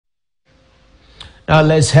Now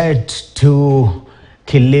let's head to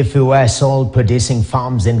Kilifi, where salt producing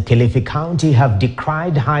farms in Kilifi County have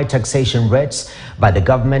decried high taxation rates by the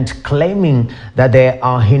government, claiming that they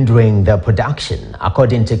are hindering the production.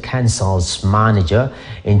 According to Council's manager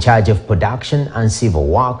in charge of production and civil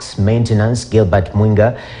works maintenance, Gilbert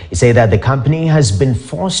Mwinga, he said that the company has been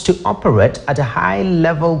forced to operate at a high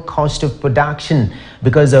level cost of production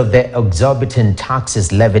because of the exorbitant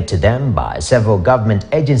taxes levied to them by several government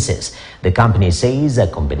agencies. The company says a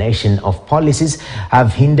combination of policies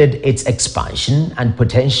have hindered its expansion and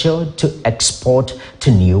potential to export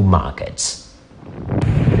to new markets.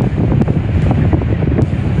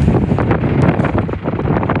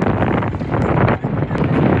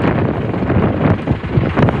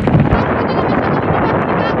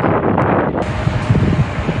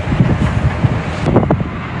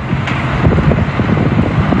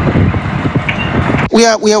 We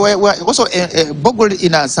are also boggled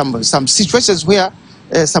in some situations where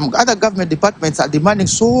some other government departments are demanding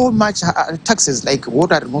so much taxes, like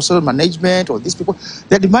water and resource management, or these people.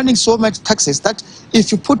 They're demanding so much taxes that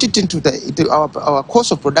if you put it into our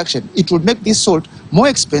cost of production, it will make this salt more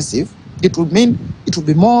expensive. It will mean it will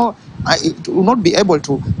be more. It will not be able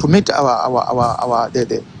to meet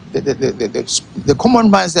the common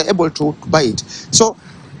man's are able to buy it. So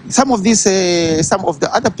some of the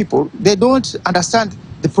other people, they don't understand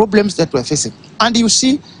the problems that we're facing. And you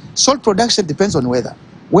see, salt production depends on weather.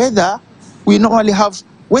 Weather, we normally have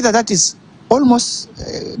weather that is almost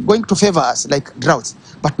going to favor us, like droughts.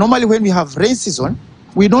 But normally when we have rain season,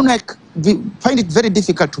 we find it very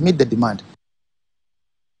difficult to meet the demand.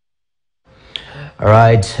 All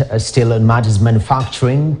right, still on matters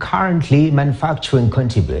manufacturing. Currently, manufacturing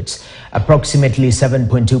contributes approximately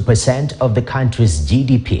 7.2% of the country's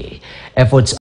GDP. Efforts